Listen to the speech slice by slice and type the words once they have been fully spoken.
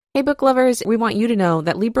Hey book lovers, we want you to know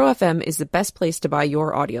that Libro FM is the best place to buy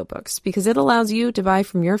your audiobooks because it allows you to buy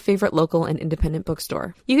from your favorite local and independent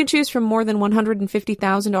bookstore. You can choose from more than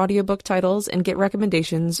 150,000 audiobook titles and get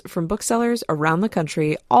recommendations from booksellers around the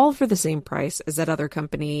country, all for the same price as that other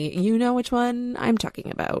company. You know which one I'm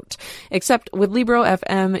talking about. Except with Libro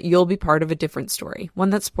FM, you'll be part of a different story, one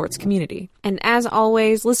that supports community. And as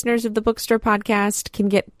always, listeners of the Bookstore podcast can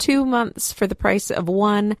get 2 months for the price of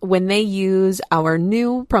one when they use our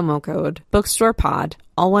new promo code BookstorePod,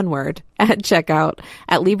 all one word, at checkout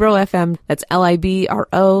at Libro FM. That's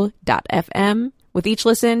libro.fm. With each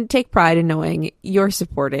listen, take pride in knowing you're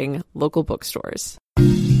supporting local bookstores.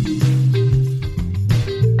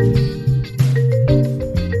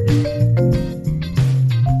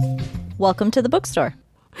 Welcome to the bookstore.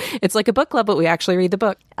 It's like a book club, but we actually read the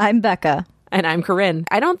book. I'm Becca. And I'm Corinne.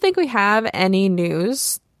 I don't think we have any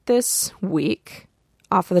news this week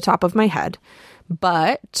off of the top of my head.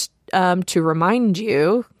 But to remind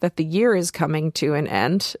you that the year is coming to an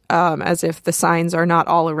end, as if the signs are not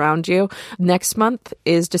all around you, next month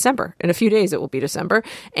is December. In a few days, it will be December.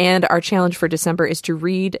 And our challenge for December is to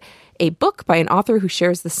read a book by an author who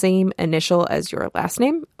shares the same initial as your last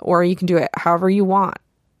name, or you can do it however you want.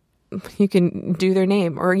 You can do their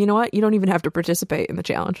name, or you know what? You don't even have to participate in the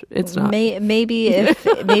challenge. It's not. Maybe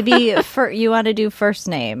you want to do first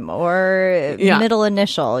name or middle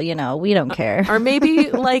initial. You know, we don't care. Or maybe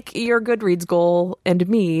like your Goodreads goal and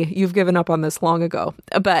me, you've given up on this long ago.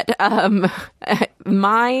 But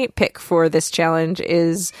my pick for this challenge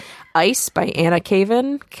is Ice by Anna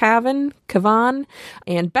Kavan,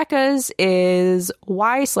 and Becca's is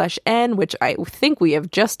Y/N, which I think we have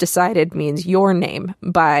just decided means your name,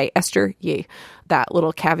 by Esther Yi. That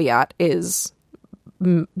little caveat is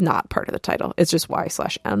not part of the title. It's just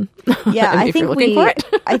Y/N. Yeah, I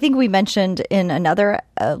think we mentioned in another,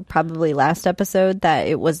 probably last episode, that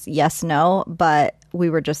it was yes, no, but we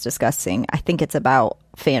were just discussing, I think it's about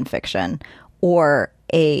fan fiction or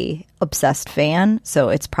a obsessed fan, so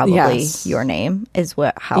it's probably your name is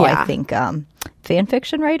how I think fan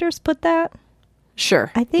fiction writers put that.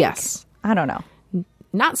 Sure. I think. Yes. I don't know.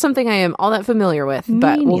 Not something I am all that familiar with,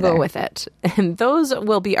 but we'll go with it. And those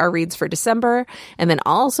will be our reads for December. And then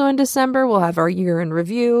also in December, we'll have our year in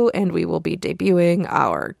review, and we will be debuting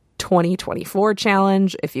our 2024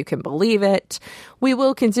 challenge, if you can believe it. We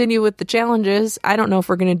will continue with the challenges. I don't know if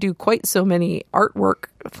we're going to do quite so many artwork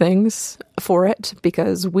things for it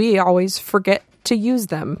because we always forget to use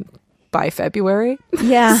them by February.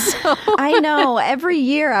 Yeah, I know. Every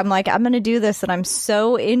year I'm like, I'm going to do this and I'm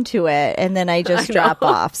so into it. And then I just drop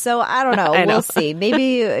off. So I don't know. We'll see.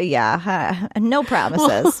 Maybe, no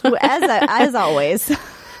promises, as always.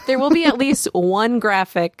 There will be at least one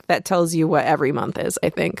graphic that tells you what every month is, I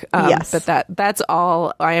think. Yes. But that's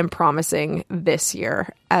all I am promising this year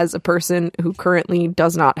as a person who currently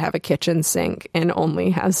does not have a kitchen sink and only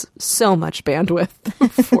has so much bandwidth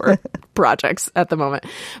for projects at the moment.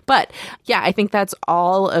 But yeah, I think that's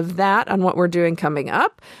all of that on what we're doing coming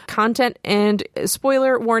up. Content and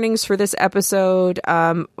spoiler warnings for this episode.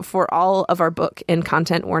 For all of our book and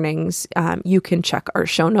content warnings, you can check our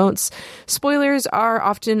show notes. Spoilers are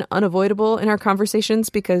often unavoidable in our conversations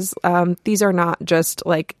because these are not just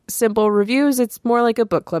like simple reviews. It's more like a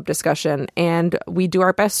book club discussion, and we do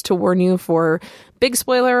our best to warn you for big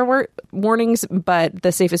spoiler warnings, but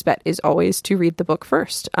the safest bet is always to read the book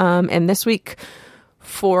first. And this week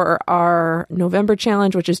for our November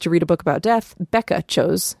challenge, which is to read a book about death, Becca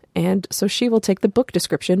chose, and so she will take the book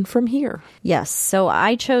description from here. Yes, so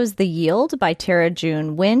I chose The Yield by Tara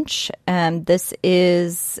June Winch, and this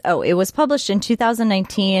is, it was published in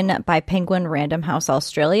 2019 by Penguin Random House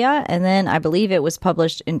Australia, and then I believe it was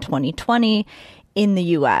published in 2020 in the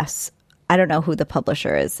US. I don't know who the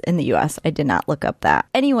publisher is in the U.S. I did not look up that.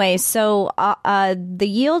 Anyway, so The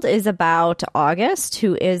Yield is about August,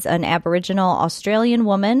 who is an Aboriginal Australian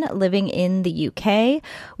woman living in the UK,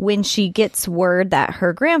 when she gets word that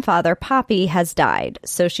her grandfather, Poppy, has died.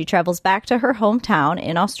 So she travels back to her hometown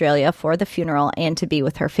in Australia for the funeral and to be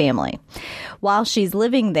with her family. While she's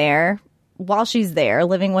there,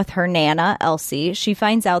 living with her Nana, Elsie, she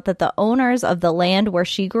finds out that the owners of the land where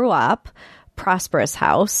she grew up, Prosperous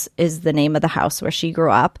House is the name of the house where she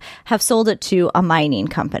grew up, have sold it to a mining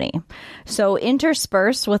company. So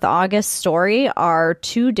interspersed with August's story are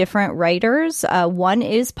two different writers. One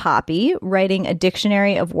is Poppy, writing a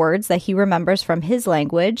dictionary of words that he remembers from his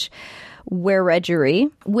language,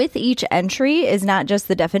 Wiradjuri. With each entry is not just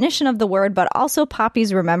the definition of the word, but also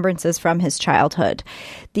Poppy's remembrances from his childhood.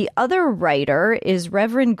 The other writer is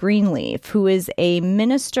Reverend Greenleaf, who is a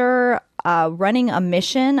minister running a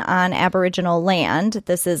mission on Aboriginal land.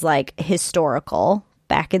 This is like historical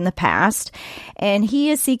back in the past. And he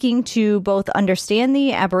is seeking to both understand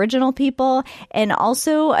the Aboriginal people and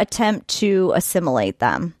also attempt to assimilate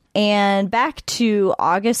them. And back to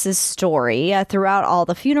August's story, throughout all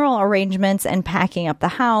the funeral arrangements and packing up the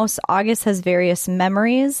house, August has various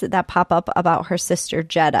memories that pop up about her sister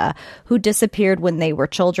Jetta, who disappeared when they were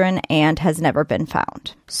children and has never been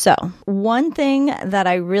found. So, one thing that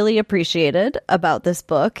I really appreciated about this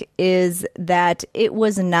book is that it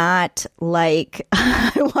was not like,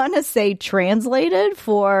 I want to say, translated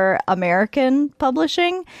for American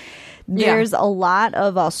publishing. There's a lot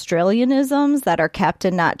of Australianisms that are kept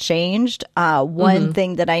and not changed. One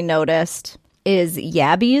thing that I noticed is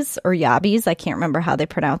yabbies or yabbies. I can't remember how they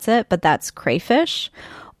pronounce it, but that's crayfish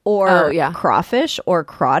or crawfish or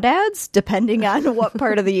crawdads, depending on what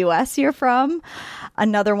part of the U.S. you're from.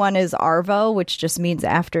 Another one is arvo, which just means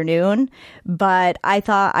afternoon. But I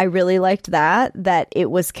thought I really liked that it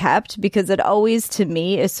was kept, because it always, to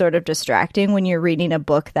me, is sort of distracting when you're reading a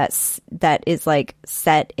book that is like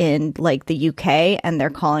set in like the UK and they're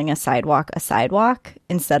calling a sidewalk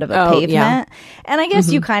instead of a pavement. Yeah. And I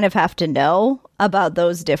guess you kind of have to know about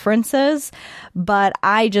those differences. But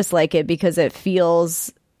I just like it because it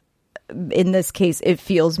feels, in this case, it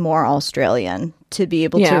feels more Australian to be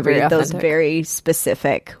able to read those very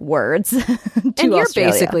specific words. And you're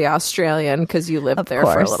basically Australian because you lived there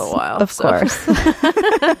for a little while. Of course.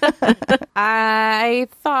 I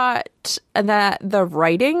thought that the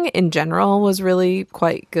writing in general was really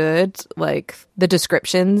quite good. Like the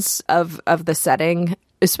descriptions of the setting,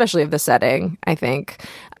 especially of the setting, I think,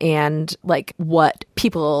 and like what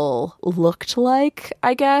people looked like,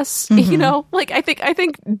 I guess. You know, like I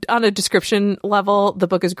think on a description level, the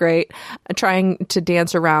book is great. I'm trying to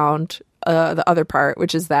dance around the other part,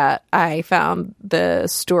 which is that I found the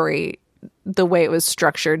story, the way it was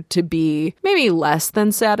structured, to be maybe less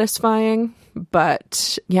than satisfying.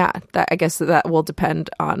 But yeah, I guess that will depend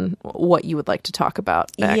on what you would like to talk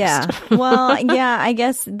about next. Yeah. Well, yeah, I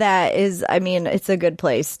guess that is, I mean, it's a good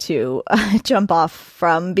place to jump off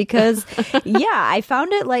from, because, yeah, I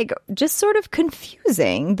found it like just sort of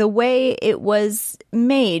confusing the way it was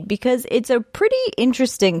made, because it's a pretty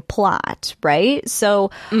interesting plot, right?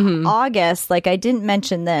 So August, like I didn't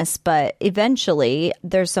mention this, but eventually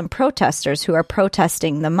there's some protesters who are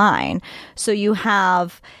protesting the mine. So you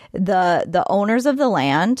have the owners of the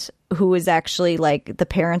land, who is actually like the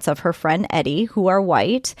parents of her friend Eddie, who are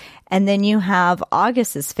white. And then you have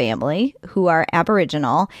August's family, who are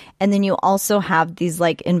Aboriginal. And then you also have these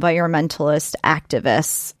like environmentalist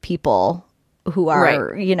activists, people who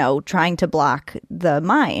are, you know, trying to block the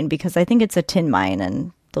mine, because I think it's a tin mine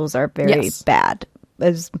and those are very bad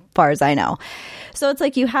as far as I know. So it's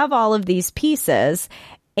like you have all of these pieces,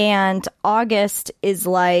 and August is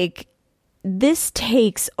like, this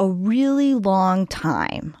takes a really long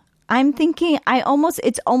time. I'm thinking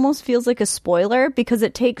it almost feels like a spoiler, because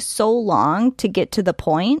it takes so long to get to the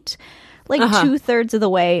point. Like 2/3 of the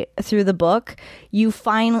way through the book, we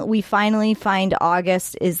finally find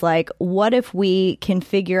August is like, what if we can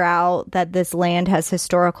figure out that this land has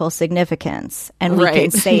historical significance and we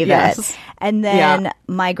can save it? And then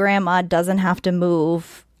my grandma doesn't have to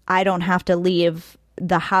move. I don't have to leave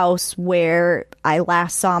the house where I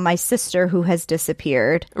last saw my sister, who has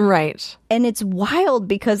disappeared. Right. And it's wild,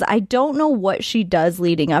 because I don't know what she does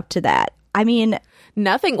leading up to that. I mean,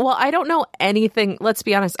 nothing. Well, I don't know anything. Let's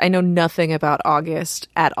be honest. I know nothing about August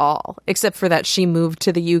at all, except for that she moved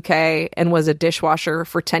to the UK and was a dishwasher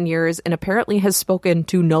for 10 years and apparently has spoken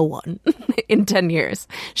to no one in 10 years.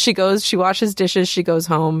 She washes dishes, she goes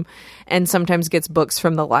home, and sometimes gets books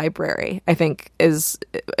from the library. I think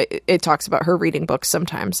it talks about her reading books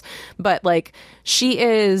sometimes. But like, she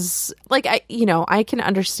is like, I can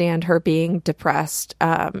understand her being depressed.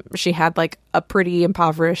 She had like a pretty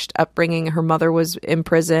impoverished upbringing. Her mother was in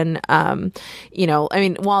prison.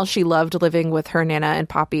 While she loved living with her Nana and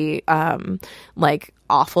Poppy, like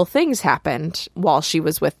awful things happened while she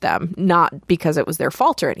was with them. Not because it was their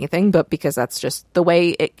fault or anything, but because that's just the way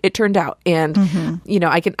it turned out. And,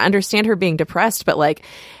 I can understand her being depressed, but like,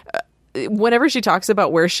 whenever she talks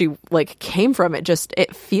about where she like came from,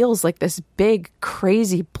 it feels like this big,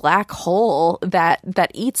 crazy black hole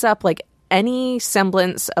that eats up like any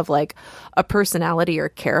semblance of like a personality or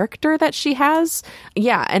character that she has.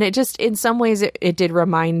 Yeah. And it just, in some ways, it did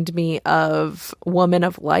remind me of Woman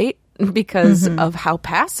of Light, because of how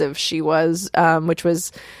passive she was, which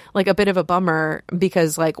was like a bit of a bummer,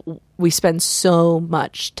 because like we spend so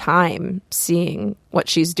much time seeing what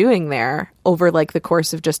she's doing there over like the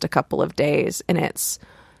course of just a couple of days, and it's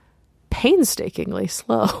painstakingly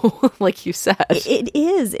slow, like you said. It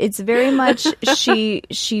is. It's very much she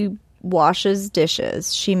washes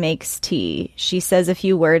dishes. She makes tea. She says a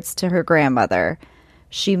few words to her grandmother.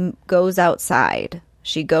 She goes outside.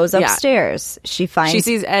 She goes upstairs. She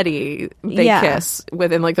sees Eddie. They kiss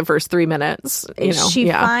within like the first 3 minutes. She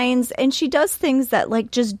finds, and she does things that like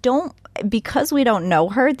just don't, because we don't know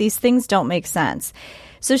her, these things don't make sense.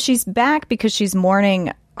 So she's back because she's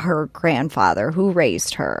mourning her grandfather who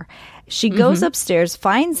raised her. She goes upstairs,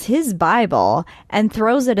 finds his Bible, and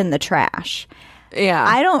throws it in the trash.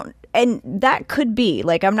 Yeah. And that could be,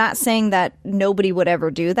 like, I'm not saying that nobody would ever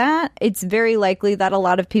do that. It's very likely that a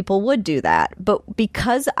lot of people would do that. But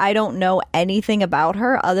because I don't know anything about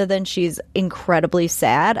her other than she's incredibly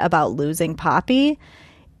sad about losing Poppy,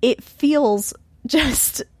 it feels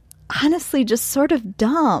just, honestly, just sort of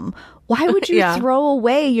dumb. Why would you throw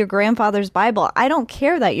away your grandfather's Bible? I don't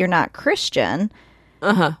care that you're not Christian.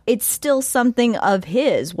 It's still something of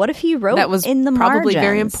his. What if he wrote that was in the probably margins?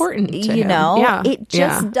 very important to him. It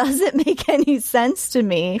just doesn't make any sense to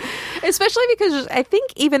me. Especially because I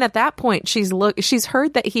think even at that point she's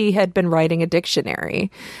heard that he had been writing a dictionary.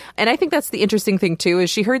 And I think that's the interesting thing too, is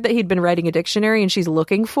she heard that he'd been writing a dictionary and she's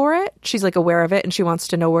looking for it. She's like aware of it and she wants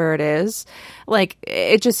to know where it is. Like,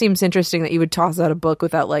 it just seems interesting that you would toss out a book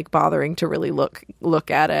without like bothering to really look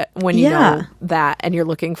at it when you know that, and you're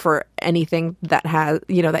looking for anything that has,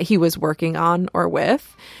 that he was working on or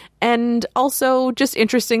with. And also just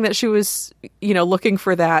interesting that she was, looking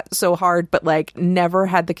for that so hard, but like never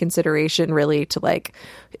had the consideration really to like,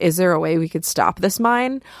 is there a way we could stop this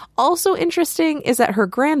mine? Also interesting is that her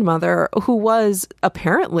grandmother, who was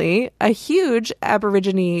apparently a huge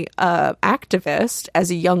Aborigine activist as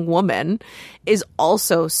a young woman, is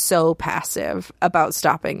also so passive about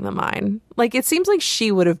stopping the mine. Like, it seems like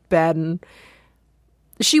she would have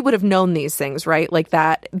known these things, right? Like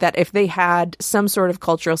that if they had some sort of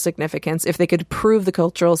cultural significance, if they could prove the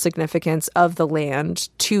cultural significance of the land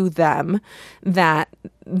to them, that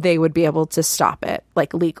they would be able to stop it,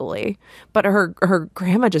 like, legally. But her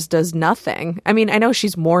grandma just does nothing. I mean, I know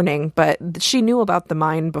she's mourning, but she knew about the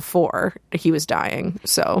mine before he was dying.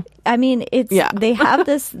 So, I mean, they have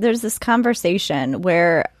there's this conversation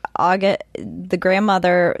where the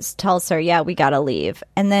grandmother tells her, yeah, we gotta leave.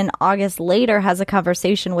 And then August later has a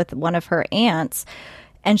conversation with one of her aunts,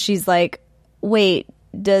 and she's like, wait,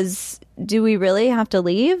 do we really have to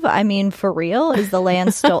leave? I mean, for real? Is the land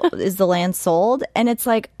is the land sold? And it's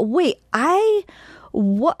like, wait,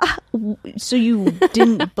 what? So you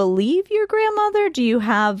didn't believe your grandmother? Do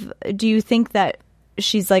you think that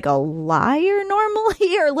she's like a liar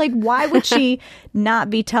normally? Or like, why would she not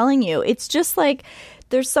be telling you? It's just like,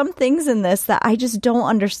 there's some things in this that I just don't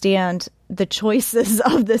understand the choices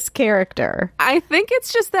of this character. I think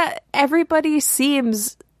it's just that everybody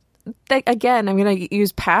seems, like, again, I'm going to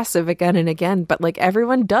use passive again and again, but like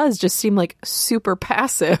everyone does just seem like super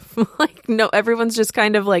passive. Like, no, everyone's just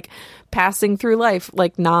kind of like passing through life,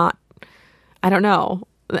 like not, I don't know,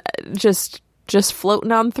 just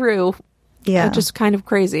floating on through. Yeah. Just kind of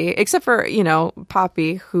crazy, except for,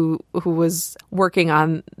 Poppy, who was working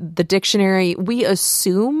on the dictionary. We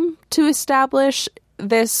assume to establish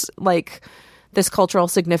this cultural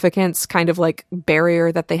significance kind of like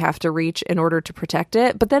barrier that they have to reach in order to protect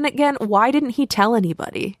it. But then again, why didn't he tell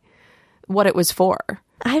anybody what it was for?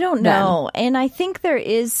 I don't know. And I think there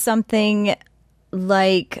is something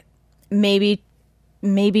like maybe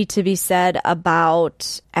to be said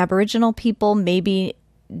about Aboriginal people, maybe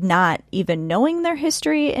not even knowing their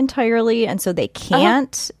history entirely, and so they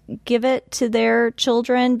can't give it to their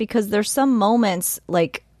children, because there's some moments,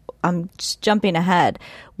 like, I'm just jumping ahead,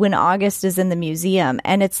 when August is in the museum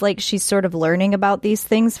and it's like she's sort of learning about these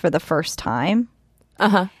things for the first time.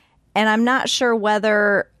 And I'm not sure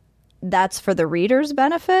whether that's for the reader's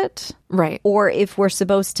benefit, right, or if we're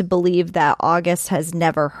supposed to believe that August has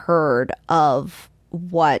never heard of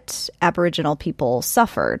what Aboriginal people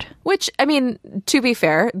suffered. Which, I mean, to be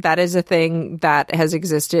fair, that is a thing that has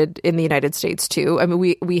existed in the United States too. I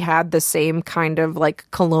mean, we had the same kind of like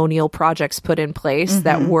colonial projects put in place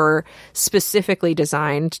that were specifically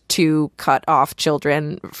designed to cut off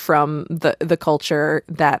children from the culture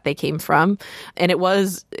that they came from. And it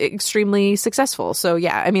was extremely successful. So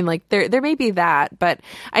yeah, I mean, like there may be that, but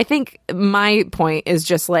I think my point is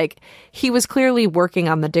just like, he was clearly working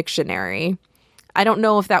on the dictionary. I don't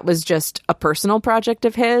know if that was just a personal project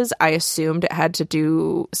of his. I assumed it had to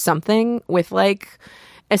do something with like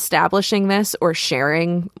establishing this or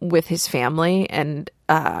sharing with his family and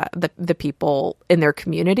the people in their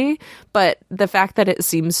community. But the fact that it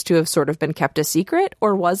seems to have sort of been kept a secret,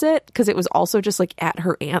 or was it? Because it was also just like at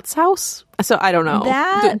her aunt's house. So I don't know.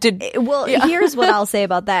 Here's what I'll say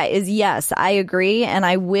about that is, yes, I agree. And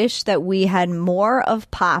I wish that we had more of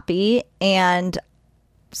Poppy and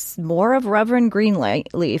more of Reverend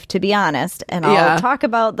Greenleaf, to be honest. And I'll talk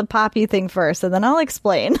about the Poppy thing first, and then I'll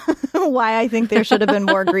explain why I think there should have been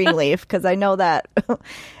more Greenleaf, because I know that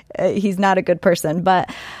he's not a good person. But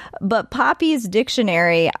Poppy's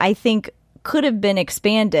dictionary, I think, could have been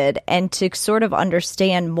expanded and to sort of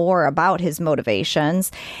understand more about his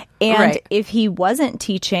motivations. And if he wasn't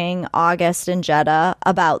teaching August and Jetta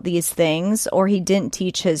about these things, or he didn't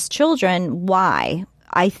teach his children, why?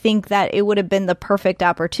 I think that it would have been the perfect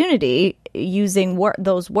opportunity, using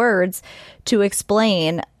those words, to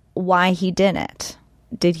explain why he didn't.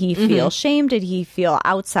 Did he feel shame? Did he feel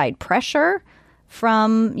outside pressure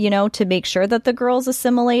from, to make sure that the girls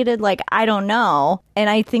assimilated? Like, I don't know. And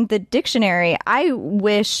I think the dictionary, I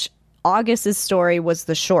wish August's story was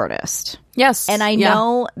the shortest. Yes. And I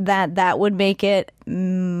know that would make it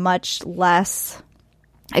much less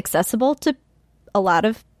accessible to a lot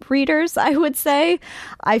of readers, I would say.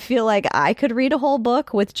 I feel like I could read a whole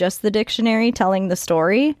book with just the dictionary telling the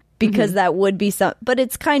story, because that would be but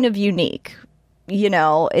it's kind of unique.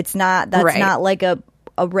 It's not, that's not like a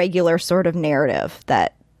regular sort of narrative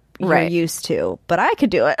that you're used to, but I could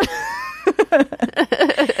do it.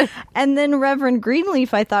 And then Reverend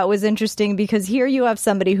Greenleaf, I thought, was interesting, because here you have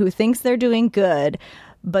somebody who thinks they're doing good,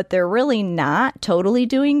 but they're really not totally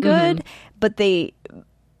doing good, but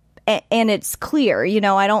and it's clear,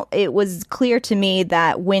 it was clear to me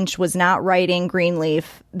that Winch was not writing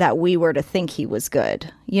Greenleaf that we were to think he was good.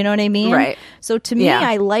 You know what I mean? Right. So to me,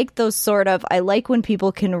 I like those I like when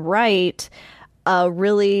people can write a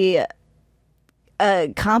really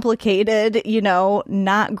complicated,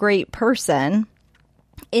 not great person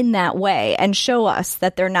in that way and show us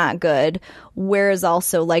that they're not good, whereas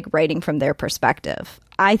also like writing from their perspective.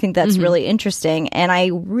 I think that's really interesting. And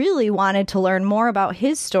I really wanted to learn more about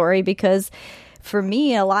his story, because for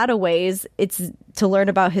me, a lot of ways, it's to learn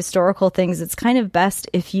about historical things. It's kind of best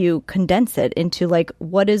if you condense it into like,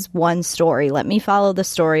 what is one story? Let me follow the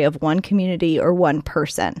story of one community or one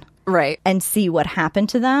person. Right. And see what happened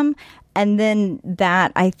to them. And then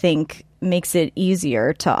that, I think, makes it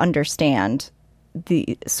easier to understand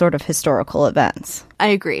the sort of historical events. I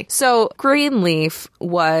agree. So Greenleaf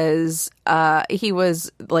was, he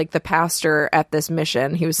was like the pastor at this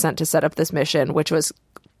mission. He was sent to set up this mission, which was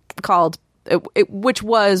called, which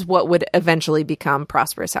was what would eventually become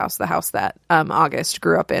Prosperous House, the house that August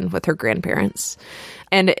grew up in with her grandparents.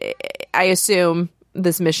 And I assume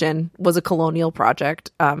this mission was a colonial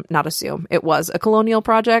project. Not assume, it was a colonial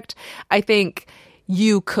project. I think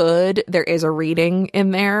there is a reading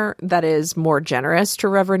in there that is more generous to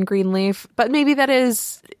Reverend Greenleaf, but maybe that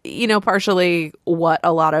is, partially what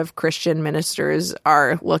a lot of Christian ministers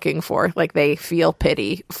are looking for. Like, they feel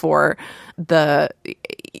pity for the,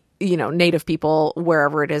 Native people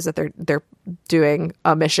wherever it is that they're doing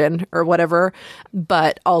a mission or whatever,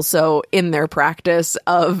 but also in their practice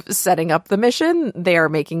of setting up the mission, they are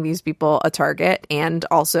making these people a target and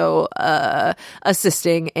also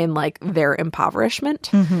assisting in like their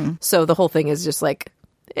impoverishment. So the whole thing is just like,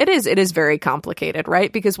 it is very complicated,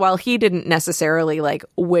 right? Because while he didn't necessarily like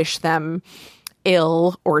wish them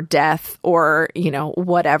ill or death or,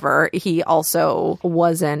 whatever, he also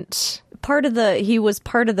wasn't he was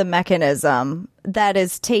part of the mechanism that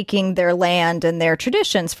is taking their land and their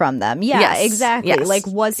traditions from them. Yeah, yes, exactly. Yes. Like,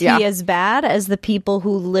 was he as bad as the people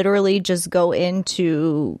who literally just go in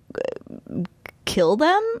to kill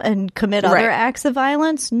them and commit other acts of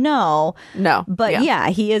violence? No. But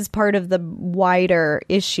he is part of the wider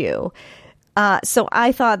issue. So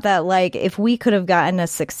I thought that, like, if we could have gotten a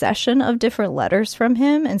succession of different letters from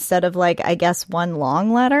him instead of, like, I guess one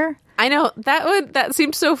long letter. I know that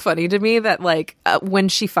seemed so funny to me that like when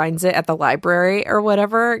she finds it at the library or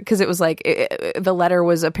whatever, because it was like the letter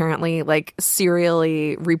was apparently like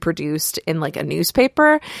serially reproduced in like a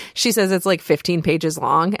newspaper. She says it's like 15 pages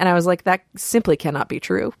long, and I was like, that simply cannot be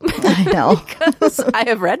true. I know. Because I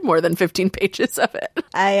have read more than 15 pages of it.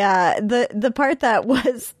 The part that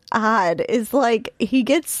was odd is like he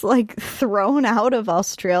gets like thrown out of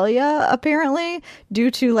Australia apparently due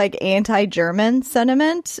to like anti-German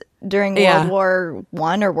sentiment during World War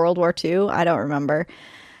I or World War II. I don't remember.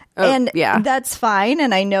 And that's fine.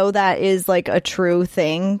 And I know that is like a true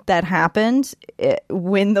thing that happened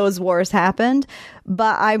when those wars happened.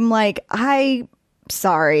 But I'm like, I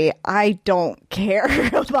sorry, I don't care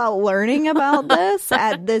about learning about this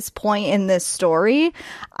at this point in this story.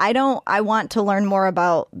 I want to learn more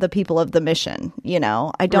about the people of the mission, you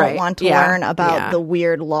know? I don't want to learn about the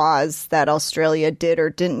weird laws that Australia did or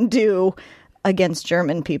didn't do against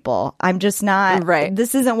German people. I'm just not,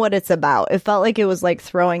 this isn't what it's about. It felt like it was like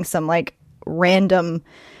throwing some like random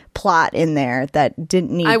plot in there that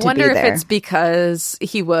didn't need to be there. I wonder if it's because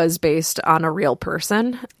he was based on a real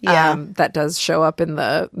person. That does show up in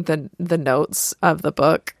the notes of the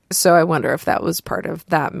book. So I wonder if that was part of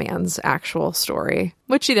that man's actual story,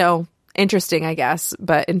 which, you know, interesting, I guess.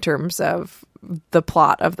 But in terms of the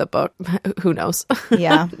plot of the book, who knows?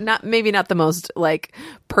 Yeah. Maybe not the most like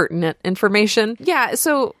pertinent information. Yeah.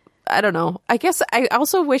 So I don't know. I guess I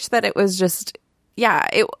also wish that it was just,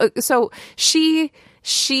 so she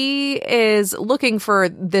is looking for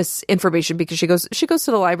this information because she goes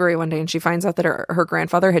to the library one day and she finds out that her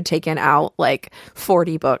grandfather had taken out like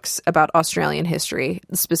 40 books about Australian history,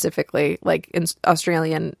 specifically like in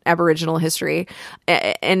Australian Aboriginal history.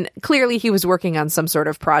 And clearly he was working on some sort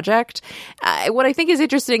of project. What I think is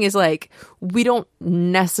interesting is like, we don't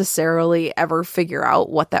necessarily ever figure out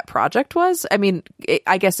what that project was. I mean,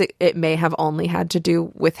 I guess it may have only had to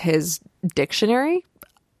do with his dictionary,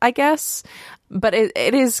 I guess. But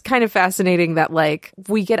it is kind of fascinating that like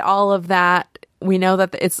we get all of that. We know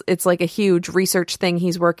that it's like a huge research thing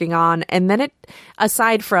he's working on. And then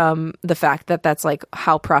aside from the fact that that's like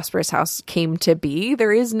how Prosperous House came to be,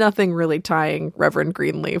 there is nothing really tying Reverend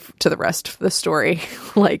Greenleaf to the rest of the story,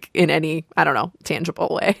 like in any, I don't know,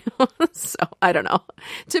 tangible way. So I don't know.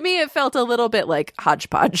 To me, it felt a little bit like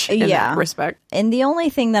hodgepodge in that respect. And the only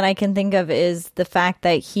thing that I can think of is the fact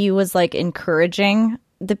that he was like encouraging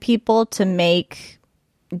the people to make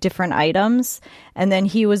different items, and then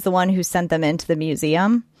he was the one who sent them into the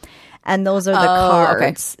museum, and those are the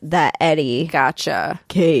cards that Eddie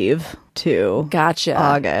gave to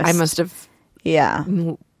August. I must have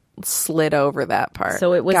slid over that part.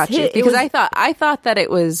 So it was because I thought that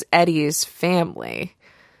it was Eddie's family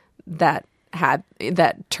that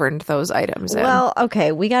turned those items in. Well,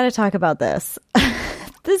 okay, we got to talk about this.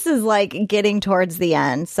 This is like getting towards the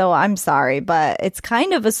end, so I'm sorry, but it's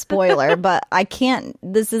kind of a spoiler, but I can't.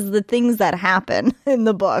 This is the things that happen in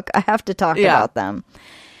the book. I have to talk about them.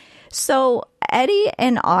 So Eddie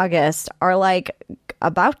and August are like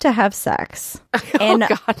about to have sex. And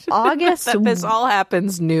God. August... This all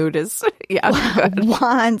happens nude.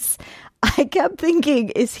 Wants... I kept thinking,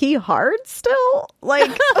 is he hard still?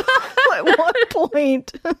 Like, at what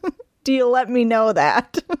point... do you let me know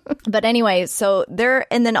that? But anyway, so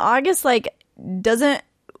and then August like doesn't,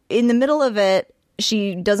 in the middle of it,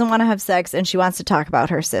 she doesn't want to have sex and she wants to talk about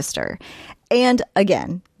her sister. And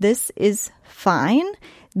again, this is fine.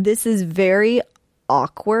 This is very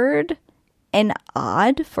awkward and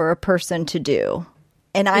odd for a person to do.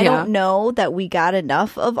 And I don't know that we got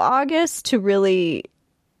enough of August to really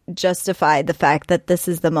justify the fact that this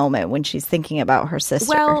is the moment when she's thinking about her sister.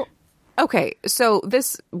 Well, okay, so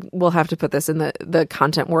we'll have to put this in the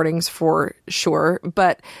content warnings for sure,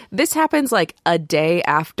 but this happens like a day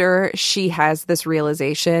after she has this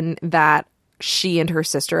realization that she and her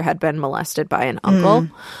sister had been molested by an uncle.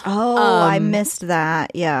 I missed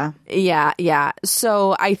that. Yeah. Yeah.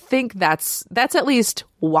 So I think that's at least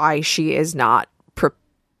why she is not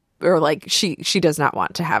or like she does not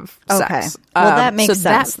want to have sex. Okay. Well, that makes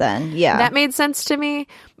sense then. Yeah. That made sense to me.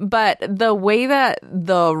 But the way that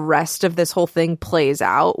the rest of this whole thing plays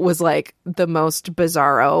out was like the most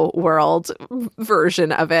bizarro world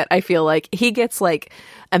version of it. I feel like he gets like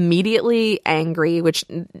immediately angry, which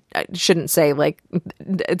I shouldn't say, like,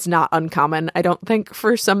 it's not uncommon, I don't think,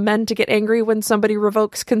 for some men to get angry when somebody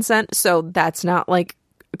revokes consent. So that's not like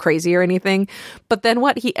crazy or anything. But then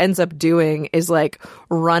what he ends up doing is like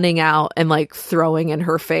running out and like throwing in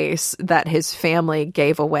her face that his family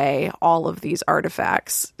gave away all of these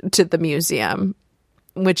artifacts to the museum,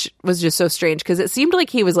 which was just so strange because it seemed like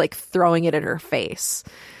he was like throwing it in her face.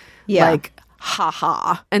 Like,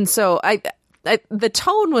 haha. And so the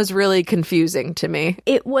tone was really confusing to me.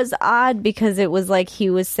 It was odd because it was like he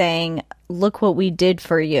was saying, look what we did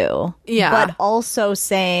for you. Yeah. But also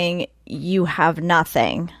saying, you have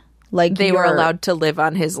nothing. Like they were allowed to live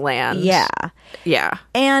on his land. Yeah.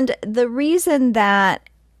 And the reason that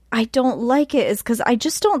I don't like it is because I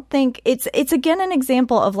just don't think it's again an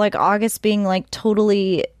example of like August being like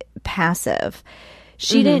totally passive.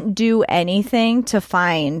 She didn't do anything to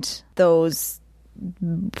find those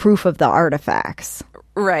proof of the artifacts.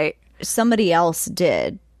 Right. Somebody else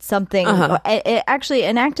did something. It actually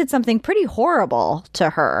enacted something pretty horrible to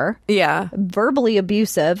her. Yeah. Verbally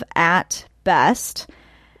abusive at best.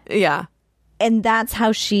 Yeah. And that's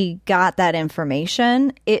how she got that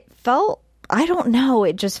information. It felt, I don't know,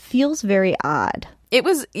 it just feels very odd. It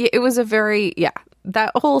was a very,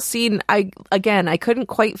 that whole scene, I couldn't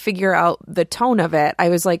quite figure out the tone of it. I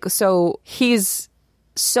was like, so he's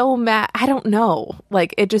so mad. I don't know.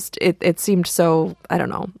 Like, it seemed so, I don't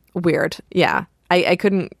know, weird. Yeah. I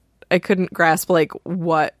couldn't grasp like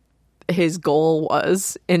what his goal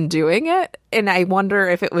was in doing it. And I wonder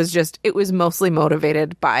if it was mostly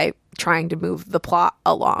motivated by trying to move the plot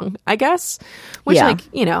along, I guess. Which, like,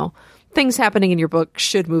 you know, things happening in your book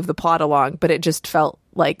should move the plot along, but it just felt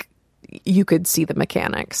like you could see the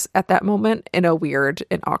mechanics at that moment in a weird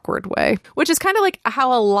and awkward way, which is kind of like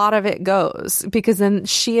how a lot of it goes, because then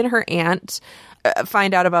she and her aunt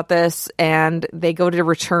find out about this and they go to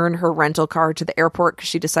return her rental car to the airport because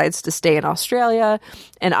she decides to stay in Australia.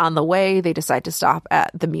 And on the way, they decide to stop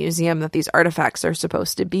at the museum that these artifacts are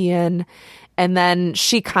supposed to be in. And then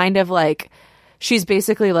she kind of like, she's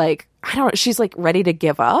basically like, I don't know, she's like ready to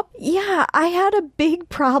give up. Yeah, I had a big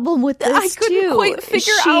problem with this I couldn't quite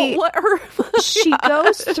figure out what her... She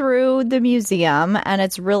goes through the museum and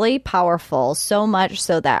it's really powerful, so much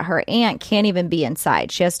so that her aunt can't even be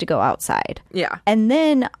inside. She has to go outside. Yeah. And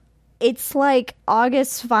then it's like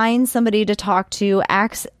August finds somebody to talk to,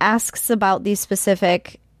 asks about these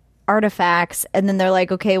specific artifacts, and then they're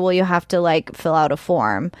like, okay, well, you have to like fill out a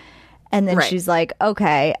form. And then she's like,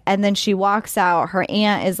 okay. And then she walks out. Her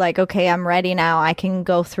aunt is like, okay, I'm ready now. I can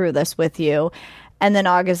go through this with you. And then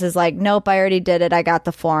August is like, nope, I already did it. I got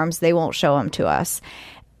the forms. They won't show them to us.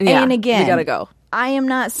 Yeah, and again, we gotta go. I am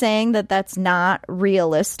not saying that that's not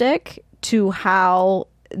realistic to how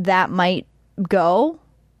that might go.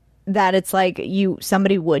 That it's like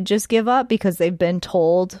somebody would just give up because they've been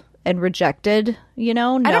told and rejected, you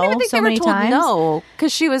know, no, I don't even think so they were many told times. no,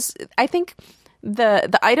 because she was, I think...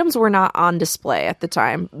 The items were not on display at the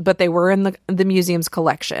time, but they were in the museum's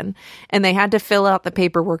collection, and they had to fill out the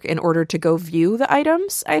paperwork in order to go view the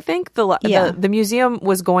items. I think the museum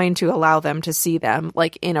was going to allow them to see them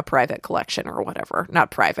like in a private collection or whatever, not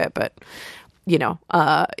private, but you know,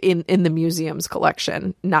 in the museum's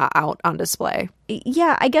collection, not out on display.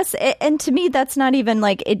 Yeah, I guess, and to me, that's not even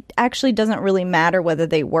like, it actually doesn't really matter whether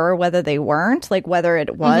they were, whether they weren't, like whether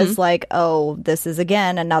it was like, oh, this is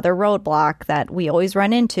again another roadblock that we always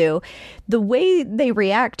run into. The way they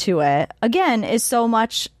react to it, again, is so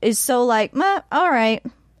like, meh, all right.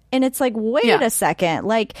 And it's like, wait a second,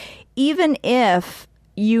 like, even if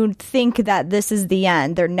you think that this is the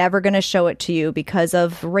end, they're never going to show it to you because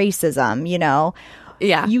of racism, you know?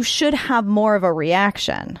 Yeah. You should have more of a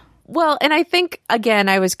reaction. Well, and I think, again,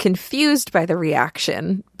 I was confused by the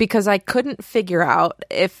reaction because I couldn't figure out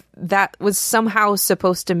if that was somehow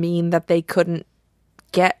supposed to mean that they couldn't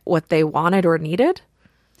get what they wanted or needed.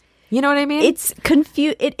 You know what I mean?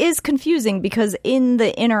 It is confusing because in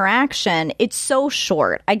the interaction, it's so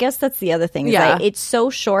short. I guess that's the other thing. Yeah. It's so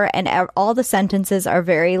short and all the sentences are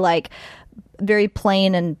very very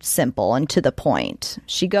plain and simple and to the point.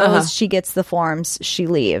 She goes, she gets the forms, she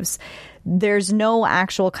leaves. There's no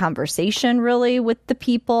actual conversation really with the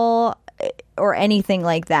people or anything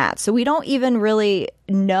like that. So we don't even really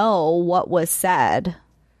know what was said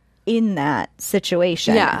in that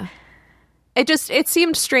situation. Yeah. It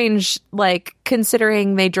seemed strange, like,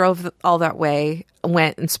 considering they drove all that way,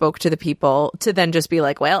 went and spoke to the people, to then just be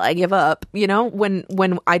like, well, I give up, you know, when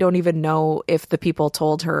I don't even know if the people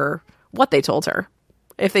told her what they told her.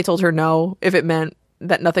 If they told her no, if it meant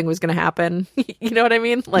that nothing was going to happen. You know what I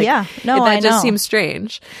mean? Like, yeah, no, that I just know. seems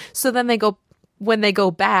strange. So then when they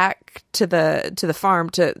go back to the farm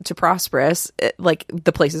to Prosperous, like,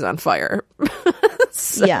 the place is on fire.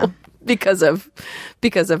 So, yeah. Because of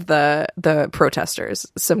the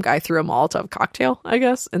protesters. Some guy threw a Molotov cocktail, I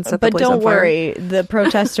guess, and set the place on fire. But don't worry, the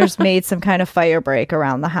protesters made some kind of fire break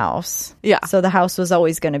around the house. Yeah. So the house was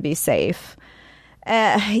always going to be safe.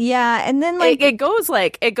 Yeah, and then like it goes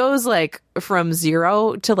from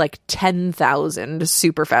 0 to like 10,000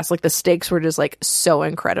 super fast. Like the stakes were just like so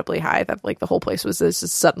incredibly high that like the whole place was just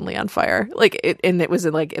suddenly on fire. Like it was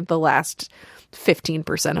in like the last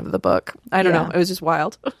 15% of the book. I don't know. It was just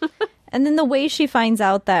wild. And then the way she finds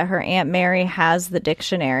out that her Aunt Mary has the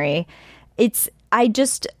dictionary,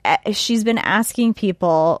 she's been asking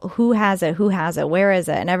people, who has it, where is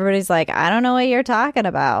it? And everybody's like, I don't know what you're talking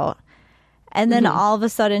about. And then all of a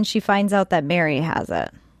sudden she finds out that Mary has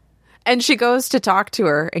it. And she goes to talk to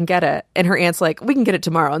her and get it. And her aunt's like, we can get it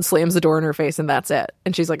tomorrow, and slams the door in her face, and that's it.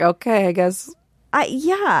 And she's like, okay, I guess.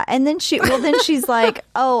 Yeah. And then she's like,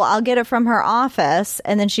 oh, I'll get it from her office.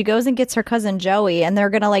 And then she goes and gets her cousin Joey, and they're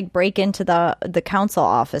going to like break into the council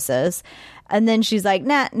offices. And then she's like,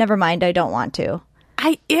 nah, never mind. I don't want to.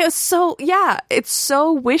 it's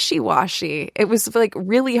so wishy-washy. It was like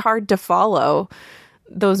really hard to follow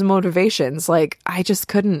those motivations. Like I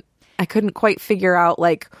couldn't quite figure out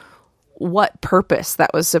like what purpose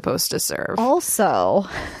that was supposed to serve. Also,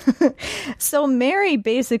 so Mary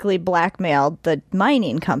basically blackmailed the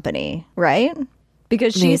mining company, right?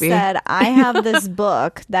 Because she said, I have this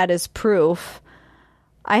book that is proof.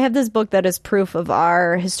 I have this book that is proof of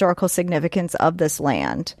our historical significance of this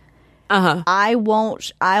land.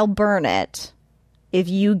 I'll burn it if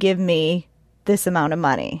you give me this amount of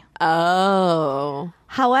money. Oh.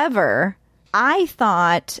 However, I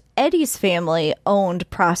thought Eddie's family owned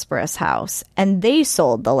Prosperous House and they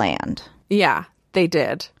sold the land. Yeah, they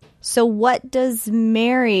did. So what does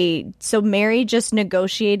Mary... So Mary just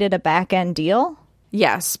negotiated a back-end deal?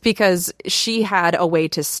 Yes, because she had a way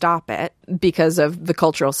to stop it because of the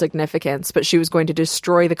cultural significance, but she was going to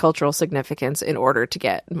destroy the cultural significance in order to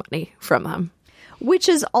get money from them. Which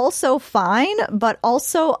is also fine, but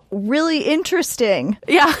also really interesting.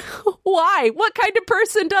 Yeah. Why? What kind of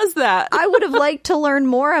person does that? I would have liked to learn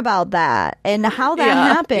more about that and how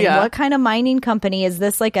that happened. Yeah. What kind of mining company? Is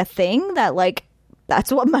this like a thing that like,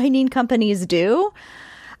 that's what mining companies do?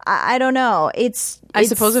 I don't know. I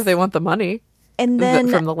suppose if they want the money. And then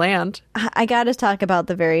from the land. I got to talk about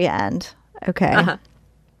the very end. Okay.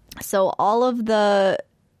 So all of the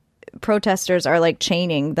protesters are like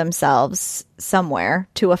chaining themselves somewhere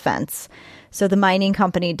to a fence. So the mining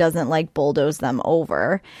company doesn't like bulldoze them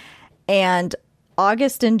over. And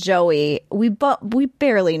August and Joey, we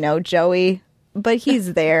barely know Joey, but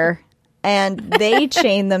he's there. And they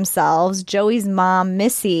chain themselves. Joey's mom,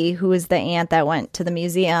 Missy, who is the aunt that went to the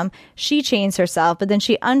museum, she chains herself, but then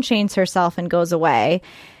she unchains herself and goes away.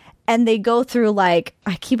 And they go through like,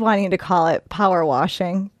 I keep wanting to call it power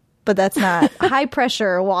washing, but that's not high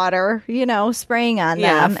pressure water, spraying on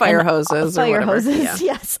them. Fire hoses. Fire hoses,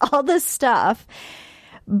 yes, all this stuff.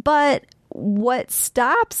 But what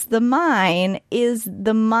stops the mine is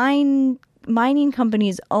the mining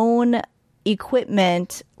company's own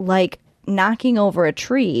equipment, like knocking over a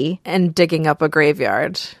tree and digging up a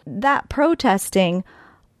graveyard. That protesting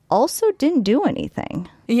also didn't do anything.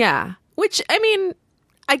 Yeah. Which, I mean,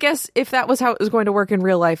 I guess if that was how it was going to work in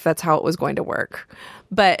real life, that's how it was going to work.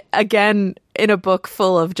 But again, in a book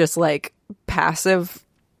full of just like passiveness,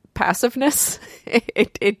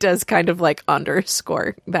 it does kind of like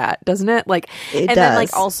underscore that, doesn't it? Like, it and does. Then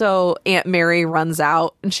like also Aunt Mary runs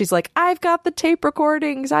out and she's like, I've got the tape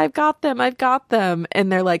recordings. I've got them.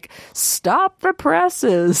 And they're like, stop the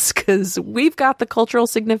presses because we've got the cultural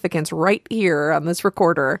significance right here on this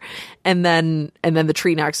recorder. And then the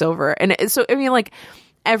tree knocks over. And so, I mean, like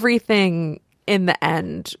everything in the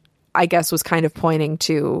end, I guess, was kind of pointing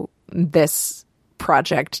to this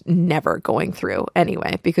project never going through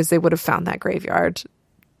anyway, because they would have found that graveyard.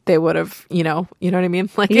 They would have, you know what I mean?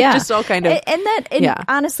 Like, it just all kind of...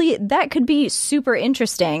 Honestly, that could be super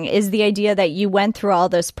interesting, is the idea that you went through all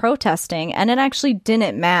this protesting and it actually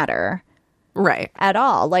didn't matter. Right. At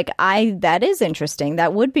all. Like, that is interesting.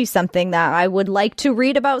 That would be something that I would like to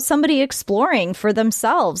read about somebody exploring for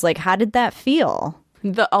themselves. Like, how did that feel?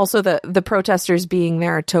 The protesters being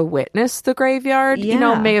there to witness the graveyard,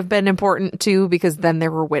 may have been important too, because then there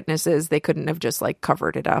were witnesses. They couldn't have just like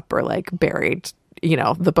covered it up or like buried,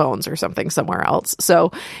 the bones or something somewhere else.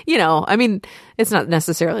 So, I mean, it's not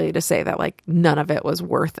necessarily to say that like none of it was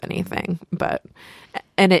worth anything,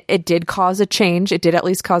 and it did cause a change. It did at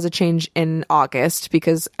least cause a change in August,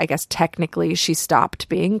 because I guess technically she stopped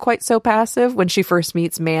being quite so passive when she first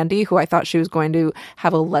meets Mandy, who I thought she was going to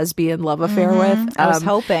have a lesbian love affair with. I was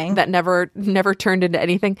hoping. That never turned into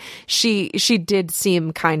anything. She did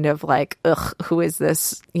seem kind of like, ugh, who is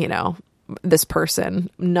this, this person?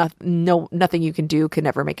 Nothing you can do can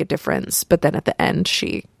ever make a difference. But then at the end,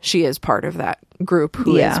 she is part of that group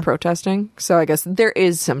who is protesting. So I guess there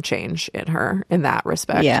is some change in her in that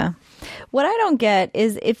respect. Yeah. What I don't get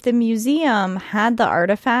is if the museum had the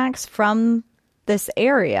artifacts from this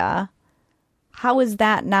area, how is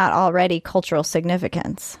that not already cultural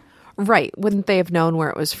significance? Right. Wouldn't they have known where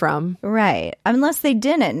it was from? Right. Unless they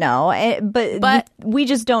didn't know. But we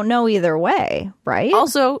just don't know either way, right?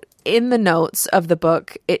 Also, in the notes of the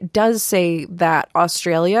book, it does say that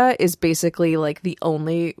Australia is basically like the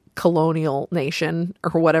only colonial nation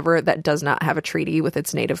or whatever that does not have a treaty with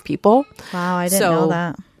its native people. Wow, I didn't know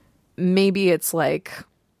that. Maybe it's like...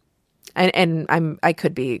 And I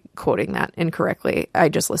could be quoting that incorrectly. I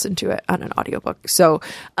just listened to it on an audiobook. So,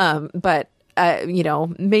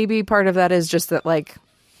 maybe part of that is just that, like,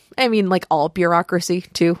 I mean, like all bureaucracy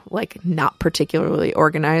too, like not particularly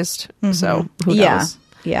organized. Mm-hmm. So who knows?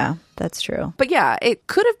 Yeah, that's true. But yeah, it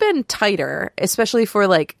could have been tighter, especially for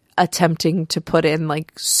like attempting to put in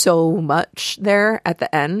like so much there at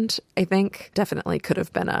the end. I think definitely could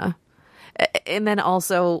have been and then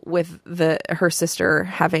also with her sister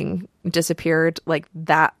having disappeared, like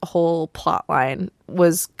that whole plot line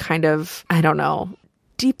was kind of, I don't know,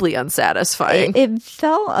 deeply unsatisfying. It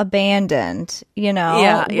felt abandoned, you know?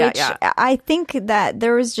 Yeah. I think that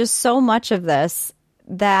there was just so much of this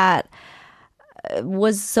that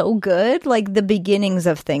was so good, like the beginnings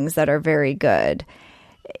of things that are very good.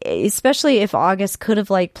 Especially if August could have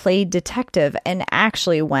like played detective and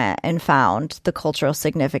actually went and found the cultural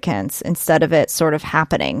significance instead of it sort of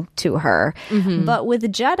happening to her. Mm-hmm. But with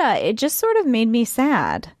Jedha, it just sort of made me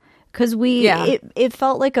sad because it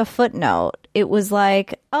felt like a footnote. It was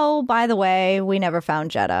like, oh, by the way, we never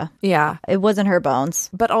found Jedha. Yeah. It wasn't her bones.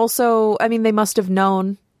 But also, I mean, they must have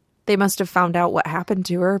known. They must have found out what happened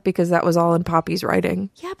to her because that was all in Poppy's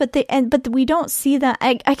writing. Yeah, but we don't see that.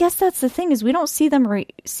 I guess that's the thing is we don't see them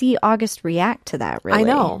see August react to that. Really, I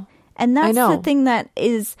know, and that's the thing that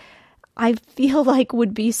is, I feel like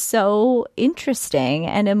would be so interesting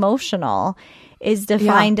and emotional, is to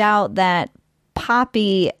find out that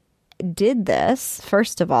Poppy did this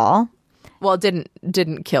first of all. Well,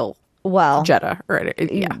 didn't kill Jedha or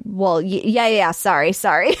anything. Yeah. Well, yeah. Sorry.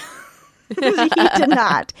 He did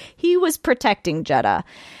not. He was protecting Jedha.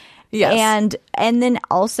 Yes. And then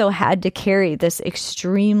also had to carry this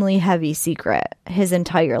extremely heavy secret his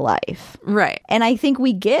entire life. Right. And I think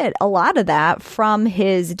we get a lot of that from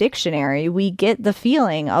his dictionary. We get the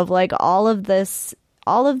feeling of like all of this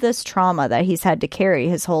trauma that he's had to carry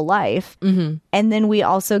his whole life. Mm-hmm. And then we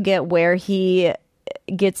also get where he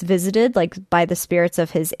gets visited like by the spirits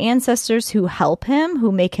of his ancestors who help him,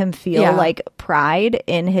 who make him feel like pride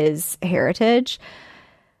in his heritage.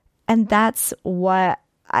 And that's what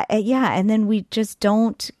and then we just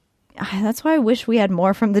don't. That's why I wish we had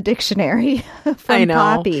more from the dictionary from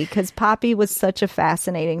Poppy, because Poppy was such a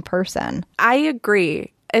fascinating person. I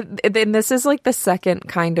agree. And this is like the second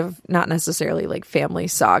kind of, not necessarily like family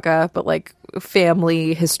saga, but like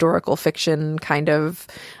family historical fiction kind of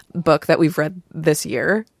book that we've read this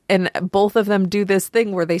year. And both of them do this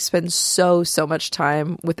thing where they spend so much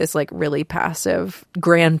time with this like really passive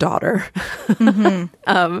granddaughter.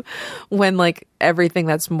 Mm-hmm. When like everything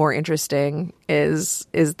that's more interesting is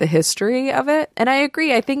the history of it. And I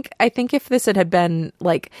agree. I think if this had been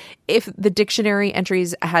like, if the dictionary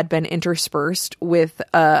entries had been interspersed with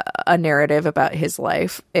a narrative about his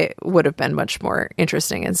life, it would have been much more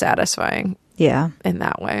interesting and satisfying. Yeah. In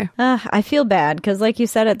that way. I feel bad because like you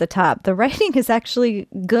said at the top, the writing is actually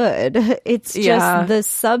good. It's just the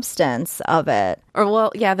substance of it.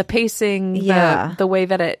 Or the pacing, the way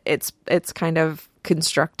that it's kind of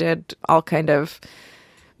constructed, all kind of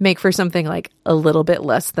make for something like a little bit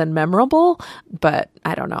less than memorable. But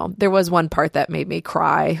I don't know. There was one part that made me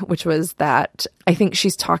cry, which was that I think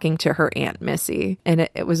she's talking to her Aunt Missy, and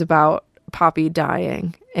it was about Poppy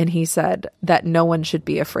dying, and he said that no one should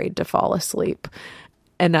be afraid to fall asleep,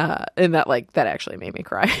 and that actually made me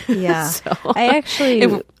cry. Yeah. So, I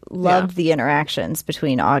actually loved the interactions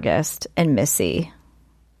between August and Missy.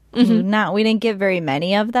 Mm-hmm. We didn't get very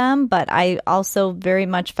many of them, but I also very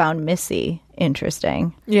much found Missy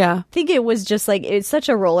interesting. Yeah. I think it was just like, it's such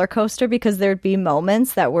a roller coaster because there'd be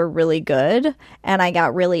moments that were really good and I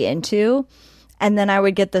got really into, and then I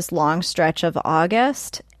would get this long stretch of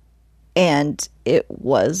August and it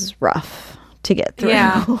was rough to get through.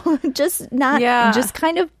 Yeah. just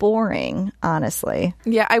kind of boring, honestly.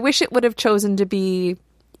 Yeah, I wish it would have chosen to be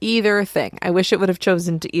either thing. I wish it would have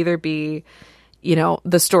chosen to either be,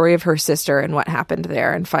 the story of her sister and what happened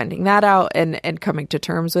there and finding that out and coming to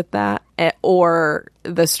terms with that, or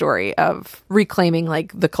the story of reclaiming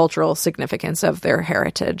like the cultural significance of their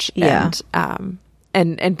heritage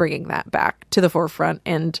and bringing that back to the forefront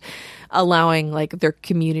and allowing like their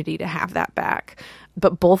community to have that back.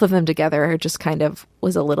 But both of them together just kind of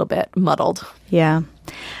was a little bit muddled. Yeah.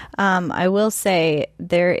 I will say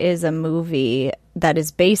there is a movie that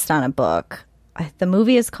is based on a book. The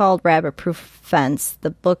movie is called Rabbit Proof Fence. The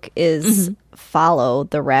book is Follow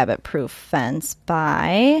the Rabbit Proof Fence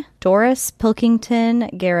by Doris Pilkington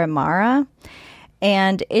Garamara.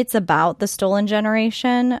 And it's about the Stolen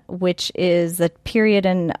Generation, which is a period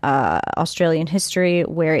in Australian history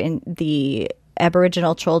where the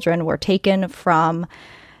Aboriginal children were taken from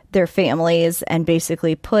their families and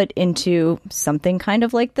basically put into something kind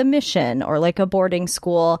of like the mission or like a boarding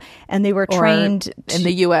school. And they were trained in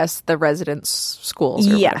the U.S., the residence schools.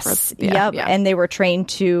 Or yes. Whatever. Yep. And they were trained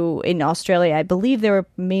to, in Australia, I believe they were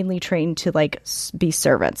mainly trained to like be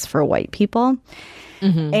servants for white people.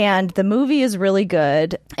 Mm-hmm. And the movie is really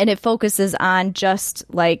good, and it focuses on just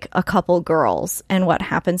like a couple girls and what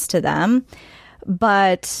happens to them.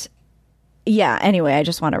 But yeah, anyway, I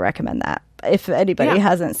just want to recommend that if anybody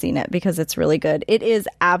hasn't seen it, because it's really good. It is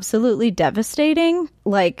absolutely devastating.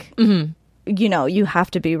 Like, you know, you have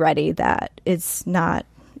to be ready that it's not,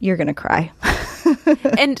 you're going to cry.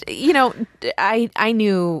 And, you know, I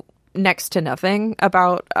knew next to nothing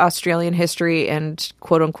about Australian history and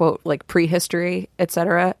quote unquote like prehistory,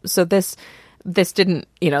 etc. So this didn't,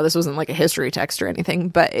 you know, this wasn't like a history text or anything,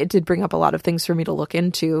 but it did bring up a lot of things for me to look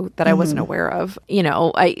into that I wasn't aware of. You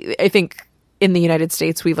know, I think in the United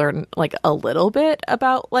States we learn like a little bit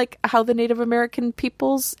about like how the Native American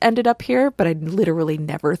peoples ended up here, but I literally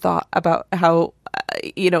never thought about how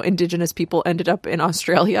you know, Indigenous people ended up in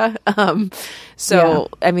Australia. I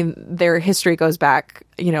mean, their history goes back,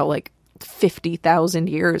 you know, like 50,000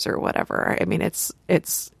 years or whatever. I mean, it's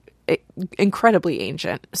incredibly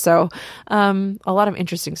ancient. So a lot of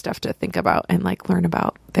interesting stuff to think about and like learn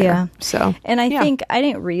about there. Yeah. So, and I think I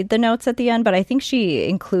didn't read the notes at the end, but I think she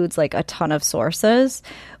includes like a ton of sources,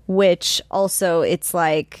 which also it's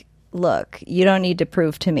like, look, you don't need to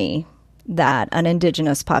prove to me that an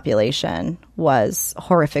indigenous population was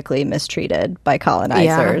horrifically mistreated by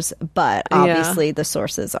colonizers, but obviously the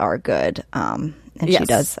sources are good. And she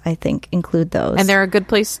does, I think, include those. And they're a good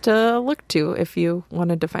place to look to if you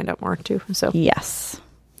wanted to find out more too. So yes.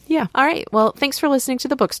 Yeah. All right. Well, thanks for listening to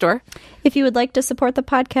The Bookstore. If you would like to support the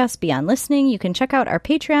podcast beyond listening, you can check out our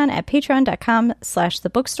Patreon at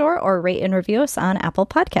patreon.com/thebookstore or rate and review us on Apple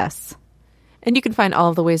Podcasts. And you can find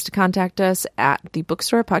all of the ways to contact us at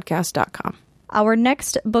thebookstoropodcast.com. Our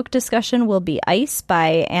next book discussion will be Ice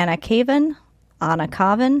by Anna Kavan.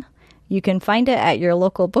 You can find it at your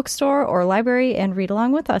local bookstore or library and read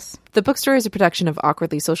along with us. The Bookstore is a production of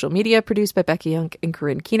Awkwardly Social Media, produced by Becky Young and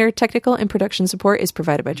Corinne Keener. Technical and production support is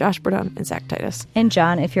provided by Josh Burdon and Zach Titus. And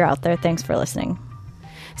John, if you're out there, thanks for listening.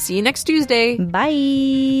 See you next Tuesday.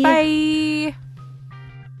 Bye. Bye.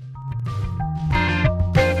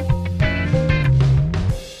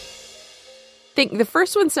 Think the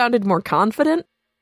first one sounded more confident.